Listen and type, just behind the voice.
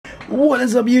What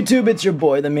is up, YouTube? It's your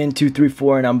boy, the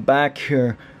Min234, and I'm back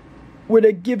here with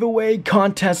a giveaway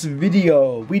contest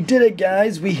video. We did it,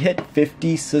 guys. We hit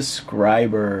 50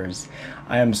 subscribers.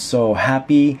 I am so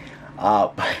happy.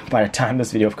 By the time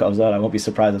this video comes out, I won't be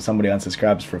surprised if somebody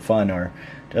unsubscribes for fun or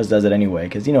just does it anyway,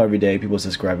 because you know every day people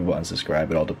subscribe and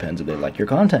unsubscribe. It all depends if they like your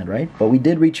content, right? But we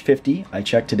did reach 50. I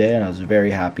checked today and I was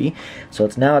very happy. So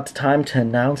it's time to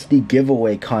announce the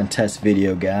giveaway contest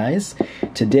video, guys.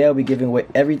 Today I'll be giving away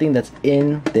everything that's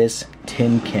in this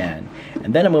tin can.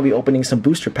 And then I'm going to be opening some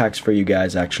booster packs for you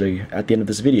guys actually at the end of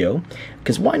this video.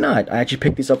 Because why not? I actually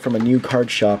picked these up from a new card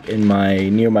shop in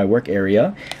near my work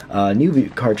area. New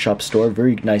card shop store,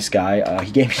 very nice guy.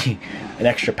 He gave me an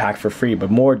extra pack for free,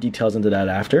 but more details into that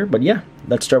after. But yeah,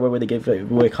 let's start with the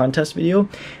giveaway contest video.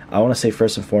 I want to say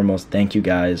first and foremost, thank you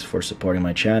guys for supporting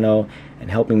my channel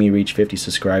and helping me reach 50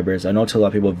 subscribers. I know to a lot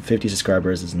of people 50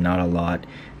 subscribers is not a lot,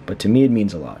 but to me it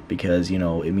means a lot because, you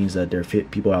know, it means that there are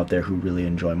people out there who really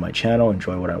enjoy my channel,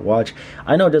 enjoy what I watch.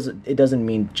 I know it doesn't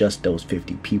mean just those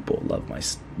 50 people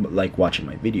like watching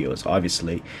my videos.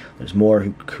 Obviously there's more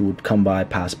who would come by,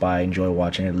 pass by, enjoy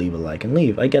watching it, leave a like and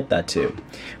leave. I get that too.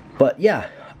 But yeah,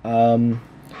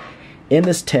 in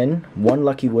this tin, one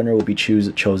lucky winner will be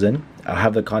chosen. I'll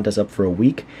have the contest up for a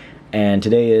week, and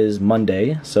today is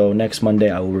Monday, so next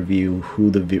Monday I will review who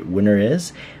the winner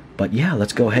is. But yeah,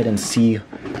 let's go ahead and see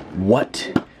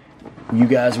what you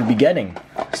guys will be getting.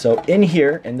 So in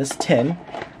here, in this tin,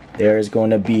 there's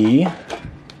going to be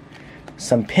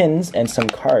some pins and some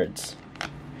cards.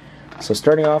 So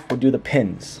starting off, we'll do the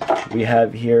pins. We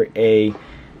have here a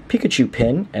Pikachu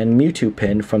pin and Mewtwo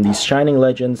pin from the Shining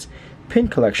Legends pin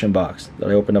collection box that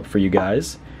I opened up for you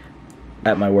guys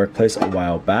at my workplace a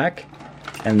while back.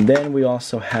 And then we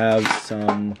also have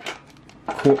some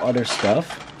cool other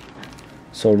stuff.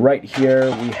 So right here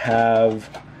we have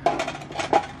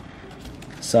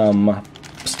some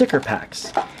sticker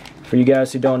packs. For you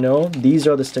guys who don't know, these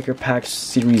are the sticker packs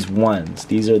series 1s.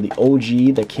 These are the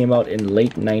OG that came out in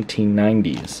late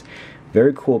 1990s.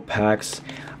 Very cool packs.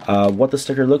 What the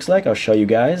sticker looks like, I'll show you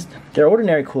guys. They're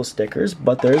ordinary cool stickers,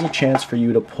 but there is a chance for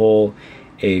you to pull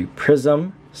a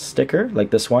prism sticker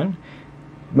like this one.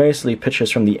 Mostly pictures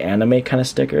from the anime kind of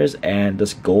stickers, and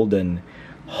this golden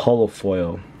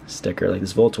holofoil sticker like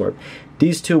this Voltorb.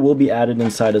 These two will be added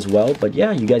inside as well, but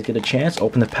yeah, you guys get a chance,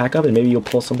 open the pack up, and maybe you'll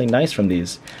pull something nice from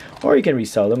these. Or you can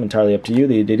resell them, entirely up to you.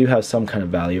 They do have some kind of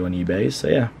value on eBay, so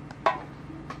yeah.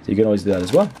 So you can always do that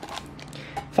as well.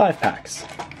 5 packs.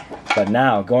 But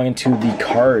now, going into the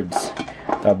cards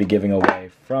that I'll be giving away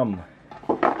from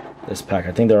this pack.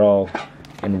 I think they're all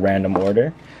in random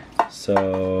order.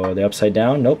 So, they're upside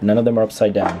down? Nope, none of them are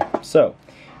upside down. So,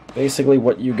 basically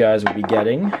what you guys will be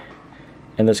getting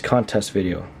in this contest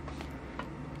video.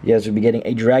 You guys will be getting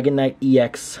a Dragon Knight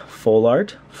EX Full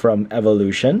Art from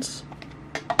Evolutions.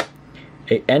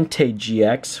 A Entei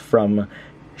GX from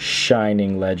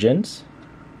Shining Legends.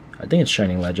 I think it's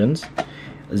Shining Legends.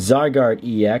 Zygarde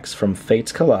EX from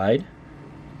Fates Collide,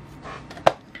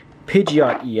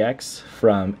 Pidgeot EX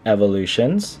from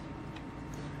Evolutions,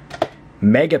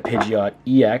 Mega Pidgeot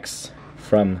EX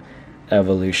from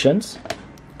Evolutions,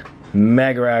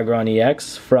 Mega Aggron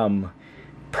EX from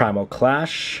Primal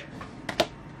Clash,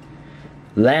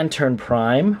 Lantern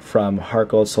Prime from Heart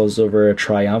Gold Soul Silver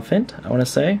Triumphant, I want to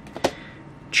say,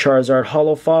 Charizard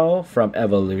Holofoil from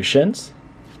Evolutions,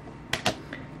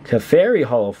 Clefairy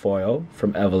Holofoil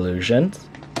from Evolutions,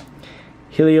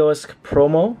 Helios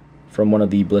promo from one of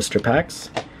the blister packs,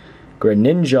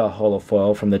 Greninja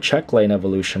Holofoil from the Check Lane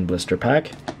Evolution blister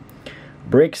pack,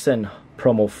 Braixen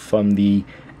promo from the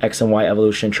X and Y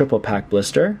Evolution triple pack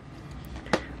blister,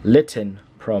 Litten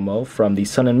promo from the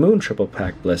Sun and Moon triple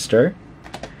pack blister,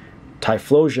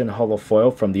 Typhlosion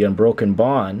Holofoil from the Unbroken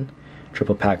Bond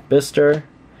triple pack blister,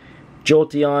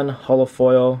 Jolteon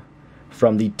Holofoil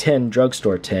from the tin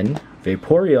drugstore tin,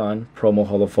 Vaporeon promo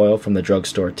holofoil from the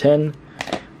drugstore tin,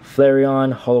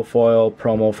 Flareon holofoil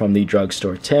promo from the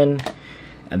drugstore tin,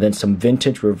 and then some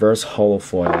vintage reverse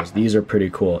holofoils. These are pretty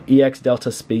cool. EX Delta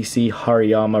Spacey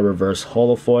Hariyama reverse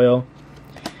holofoil,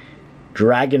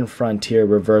 Dragon Frontier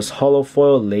reverse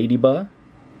holofoil Ladybug,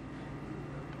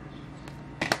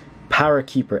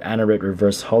 Powerkeeper Anorite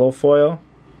reverse holofoil.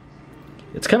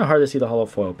 It's kind of hard to see the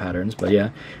holofoil patterns, but yeah.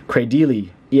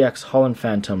 Cradily EX Holland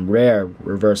Phantom Rare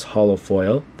Reverse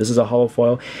Holofoil. This is a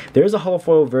holofoil. There is a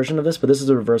holofoil version of this, but this is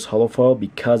a reverse holofoil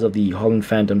because of the Holland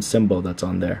Phantom symbol that's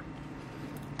on there.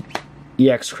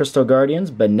 EX Crystal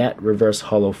Guardians Banette Reverse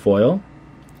Holofoil.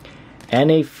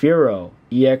 And a Firo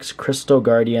EX Crystal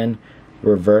Guardian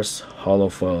Reverse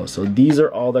Holofoil. So these are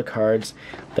all the cards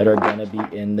that are gonna be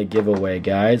in the giveaway,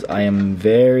 guys. I am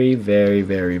very, very,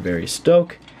 very, very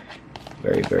stoked.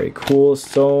 Very, very cool.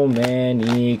 So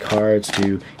many cards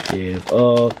to give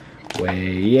away.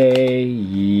 Yay,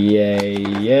 yay,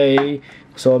 yay.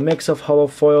 So a mix of holo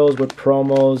foils with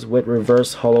promos, with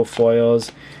reverse holo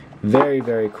foils. Very,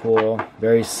 very cool.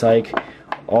 Very psych.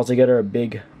 Altogether a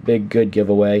big, big, good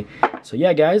giveaway. So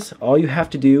yeah, guys, all you have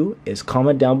to do is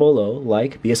comment down below,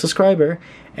 like, be a subscriber,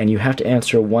 and you have to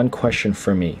answer one question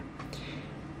for me.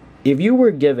 If you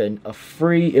were given a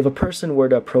free, if a person were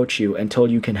to approach you and told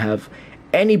you can have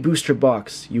any booster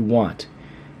box you want,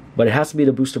 but it has to be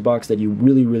the booster box that you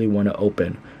really, really want to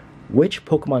open, which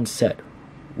Pokemon set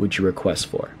would you request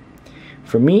for?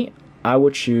 For me, I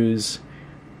would choose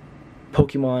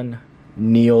Pokemon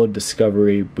Neo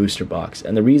Discovery booster box,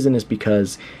 and the reason is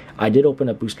because I did open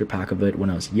a booster pack of it when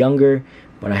I was younger,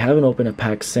 but I haven't opened a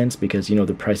pack since because, you know,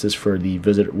 the prices for the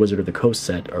Wizard of the Coast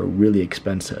set are really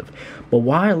expensive. But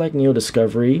why I like Neo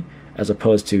Discovery as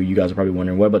opposed to, you guys are probably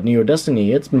wondering, what about Neo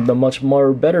Destiny? It's the much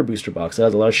more better booster box. It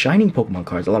has a lot of shining Pokemon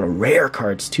cards, a lot of rare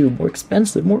cards too, more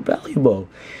expensive, more valuable.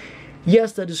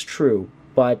 Yes, that is true,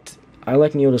 but I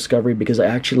like Neo Discovery because I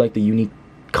actually like the unique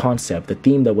concept, the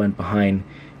theme that went behind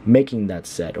making that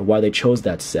set, or why they chose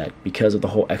that set, because of the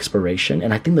whole exploration.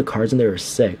 And I think the cards in there are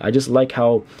sick. I just like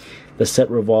how the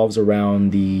set revolves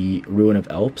around the Ruin of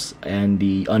Alps and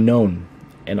the Unknown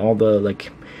and all the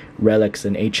like relics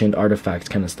and ancient artifacts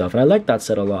kind of stuff, and I like that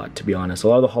set a lot, to be honest. A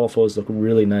lot of the holofoils look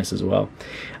really nice as well.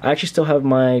 I actually still have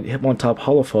my Hitmontop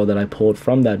holofoil that I pulled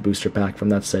from that booster pack, from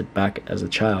that set back as a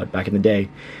child, back in the day.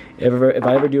 If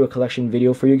I ever do a collection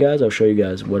video for you guys, I'll show you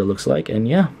guys what it looks like, and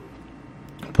yeah,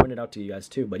 point it out to you guys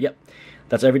too. But yep,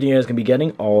 that's everything you guys can be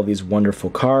getting. All these wonderful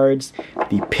cards,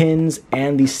 the pins,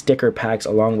 and the sticker packs,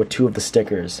 along with 2 of the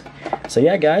stickers. So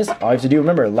yeah, guys, all you have to do,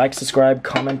 remember, like, subscribe,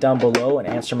 comment down below, and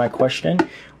answer my question.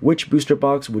 Which booster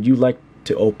box would you like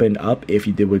to open up if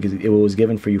you did, it was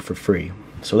given for you for free?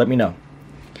 So let me know.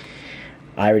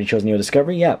 I already chose Neo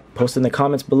Discovery. Yeah, post in the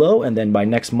comments below, and then by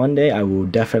next Monday, I will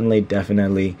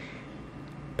definitely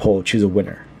choose a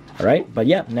winner. Alright, but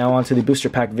yeah, now on to the booster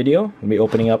pack video. We'll be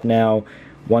opening up now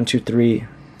 1, 2, 3,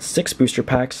 6 booster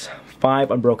packs,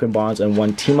 5 Unbroken Bonds, and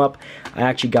 1 Team Up. I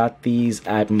actually got these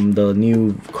at the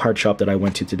new card shop that I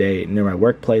went to today near my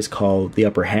workplace called The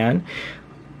Upper Hand.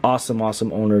 Awesome,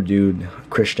 awesome owner, dude,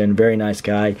 Christian, very nice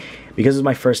guy. Because it's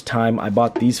my first time, I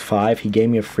bought these 5. He gave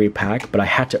me a free pack, but I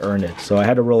had to earn it. So I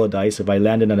had to roll a dice. If I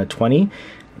landed on a 20,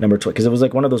 number 20, because it was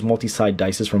like one of those multi-side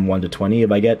dices from 1 to 20.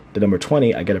 If I get the number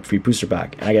 20, I get a free booster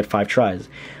pack, and I get 5 tries.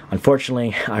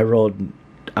 Unfortunately, I rolled,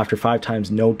 after 5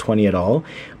 times, no 20 at all.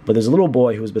 But there's a little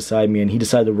boy who was beside me, and he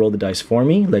decided to roll the dice for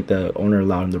me. Like, the owner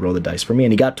allowed him to roll the dice for me,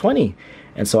 and he got 20.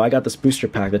 And so I got this booster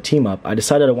pack, the Team Up. I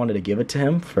decided I wanted to give it to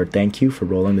him for thank you for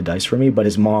rolling the dice for me, but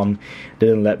his mom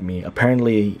didn't let me.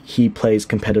 Apparently, he plays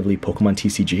competitively Pokemon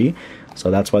TCG,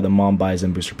 so that's why the mom buys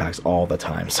him booster packs all the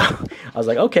time. So I was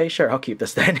like, okay, sure, I'll keep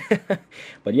this then.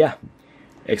 But yeah,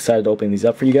 excited to open these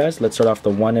up for you guys. Let's start off the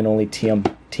one and only Team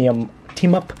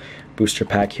Up booster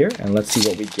pack here, and let's see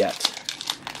what we get.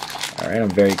 All right, I'm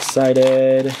very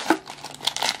excited.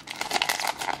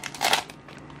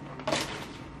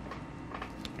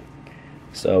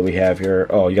 So we have here,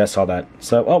 oh, you guys saw that.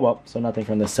 So, oh well, so nothing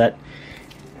from this set.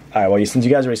 Alright, well, since you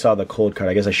guys already saw the cold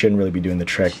card, I guess I shouldn't really be doing the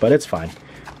trick, but it's fine.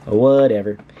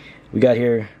 Whatever. We got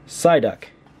here Psyduck,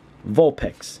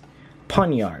 Vulpix,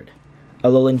 Ponyard,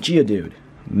 Alolan Geodude,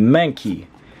 Mankey,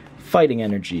 Fighting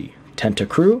Energy,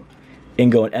 Tentacruel,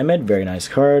 Ingo and Emmet, very nice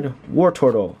card,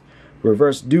 Wartortle,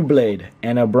 Reverse Doublade,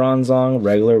 and a Bronzong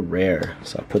regular rare.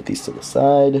 So I'll put these to the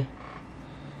side.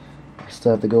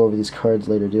 Still have to go over these cards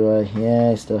later, do I?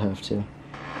 Yeah, I still have to.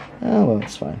 Oh, well,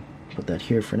 it's fine. Put that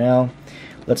here for now.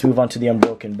 Let's move on to the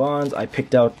Unbroken Bonds. I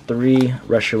picked out 3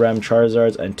 Reshiram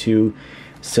Charizards and 2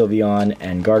 Sylveon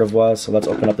and Gardevoir. So let's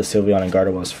open up the Sylveon and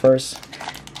Gardevoirs first.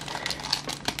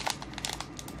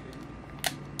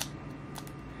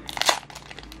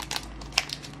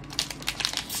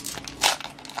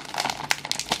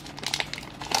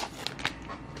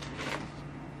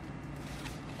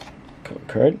 Code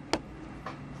card.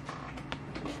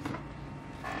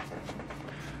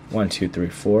 1, 2, 3,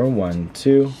 4. 1,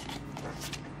 2.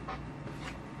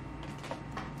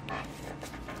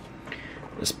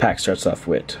 This pack starts off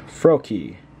with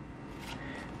Froakie,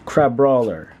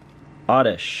 Crabrawler,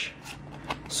 Oddish,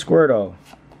 Squirtle,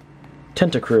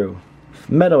 Tentacruel,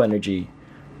 Meadow Energy,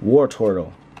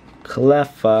 Wartortle,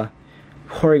 Cleffa,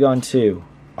 Porygon 2,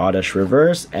 Oddish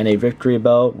Reverse, and a Victory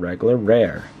Bell regular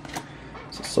rare.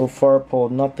 So far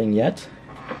pulled nothing yet,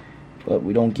 but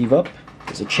we don't give up.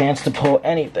 There's a chance to pull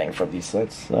anything from these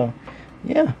sets, so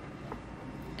yeah.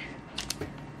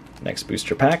 next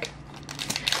booster pack.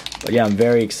 But yeah, I'm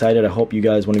very excited. I hope you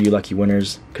guys, one of you lucky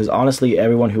winners, because honestly,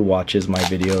 everyone who watches my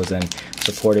videos and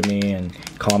supported me and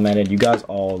commented, you guys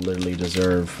all literally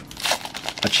deserve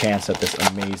a chance at this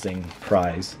amazing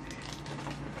prize.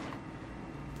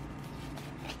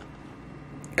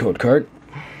 Code card.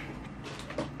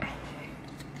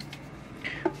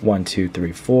 1, 2,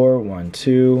 3, 4. 1,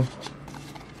 2.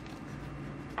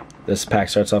 This pack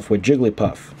starts off with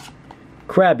Jigglypuff,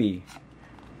 Krabby,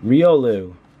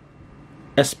 Riolu,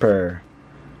 Esper,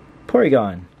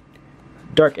 Porygon,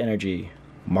 Dark Energy,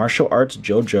 Martial Arts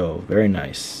JoJo, very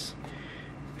nice,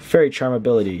 Fairy Charm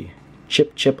Ability,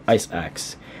 Chip Chip Ice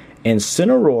Axe,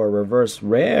 Incineroar Reverse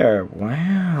Rare,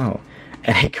 wow,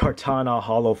 and a Kartana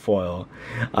Holo Foil.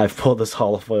 I've pulled this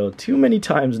Holo Foil too many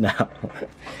times now,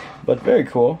 but very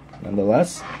cool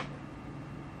nonetheless.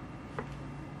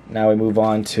 Now we move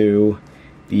on to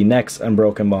the next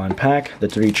Unbroken Bond pack, the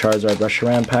 3 Charizard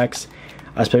Reshiram packs.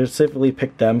 I specifically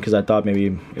picked them because I thought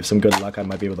maybe if some good luck I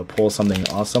might be able to pull something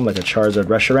awesome like a Charizard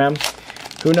Reshiram.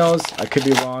 Who knows? I could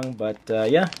be wrong, but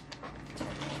yeah.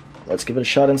 Let's give it a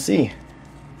shot and see.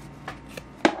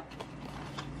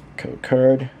 Code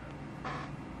card.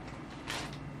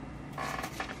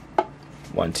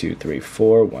 1, 2, 3,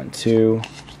 4. 1, 2.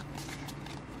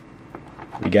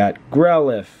 We got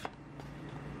Growlithe,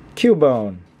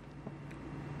 Cubone,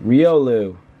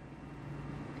 Riolu,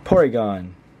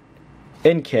 Porygon,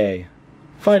 NK,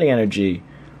 Fighting Energy,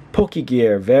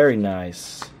 Pokegear, very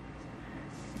nice.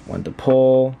 One to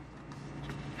pull.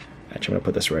 Actually, I'm going to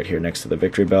put this right here next to the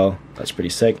Victory Bell. That's pretty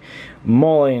sick.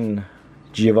 Mulling,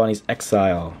 Giovanni's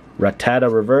Exile,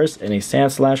 Rattata Reverse, and a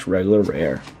Sandslash regular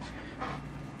rare.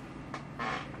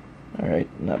 Alright,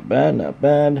 not bad, not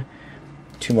bad.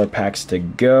 2 more packs to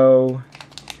go.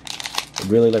 I'd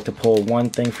really like to pull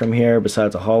one thing from here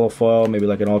besides a holo foil, maybe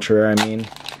like an ultra rare. I mean,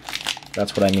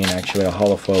 that's what I mean actually. A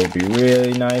holo foil would be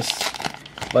really nice,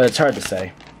 but it's hard to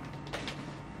say.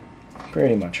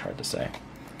 Pretty much hard to say.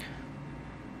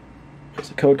 Here's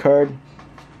a code card.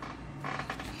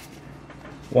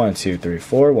 1, 2, 3,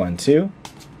 4. 1, 2.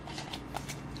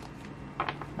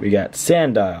 We got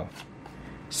Sandile,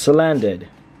 Salandit,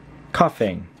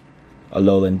 Coughing,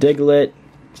 Alolan Diglett,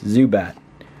 Zubat,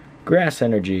 Grass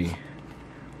Energy,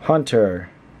 Hunter,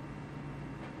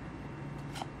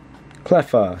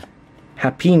 Cleffa,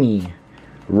 Happiny,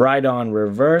 Rhydon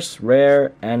Reverse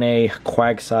Rare, and a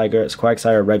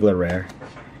Quagsire regular rare.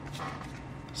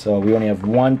 So we only have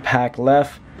 1 pack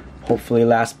left. Hopefully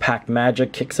last pack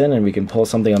magic kicks in and we can pull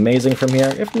something amazing from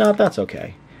here. If not, that's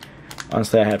okay.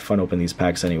 Honestly, I had fun opening these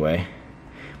packs anyway.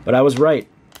 But I was right.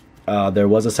 There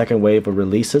was a second wave of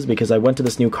releases because I went to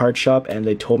this new card shop and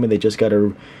they told me they just got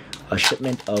a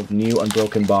shipment of new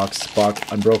Unbroken Bond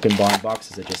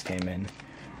boxes that just came in.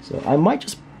 So I might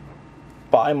just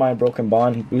buy my Unbroken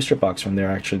Bond booster box from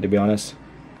there actually, to be honest.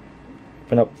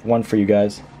 Open up one for you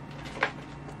guys.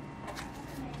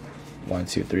 1,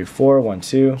 2, 3, 4. 1,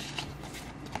 2.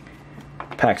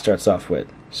 Pack starts off with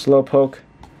Slowpoke,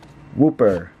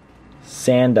 Wooper,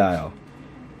 Sandile,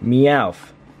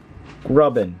 Meowth,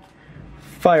 Grubbin,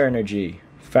 Fire Energy,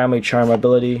 Family Charm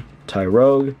Ability,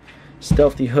 Tyrogue,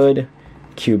 Stealthy Hood,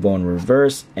 Cubone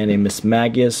Reverse, and a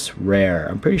Mismagius Rare.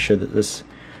 I'm pretty sure that this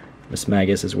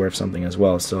Mismagius is worth something as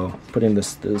well, so putting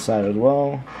this to the side as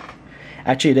well.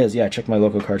 Actually it is, yeah, check my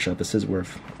local card shop. This is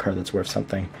worth a card that's worth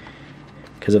something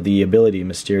because of the ability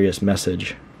Mysterious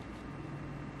Message.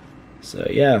 So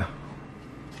yeah,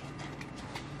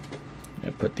 I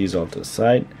put these all to the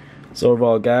side. So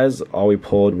overall guys, all we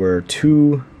pulled were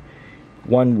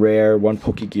 1 rare, 1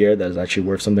 Pokegear that is actually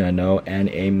worth something, I know, and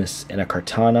a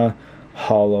Kartana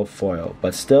holo foil.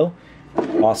 But still,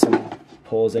 awesome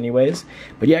pulls anyways.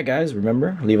 But yeah guys,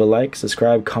 remember, leave a like,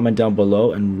 subscribe, comment down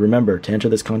below, and remember, to enter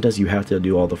this contest you have to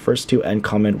do all the first 2 and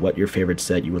comment what your favorite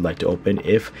set you would like to open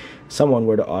if someone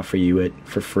were to offer you it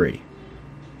for free.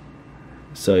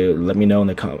 So let me know in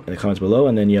the comments below,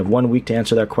 and then you have 1 week to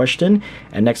answer that question,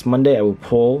 and next Monday I will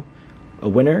pull a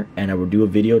winner and I will do a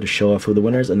video to show off who the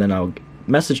winners, and then I'll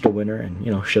message the winner and,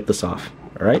 you know, ship this off.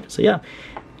 Alright, so yeah,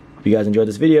 hope you guys enjoyed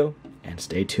this video and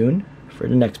stay tuned for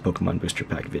the next Pokemon Booster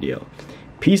Pack video.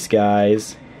 Peace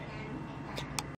guys.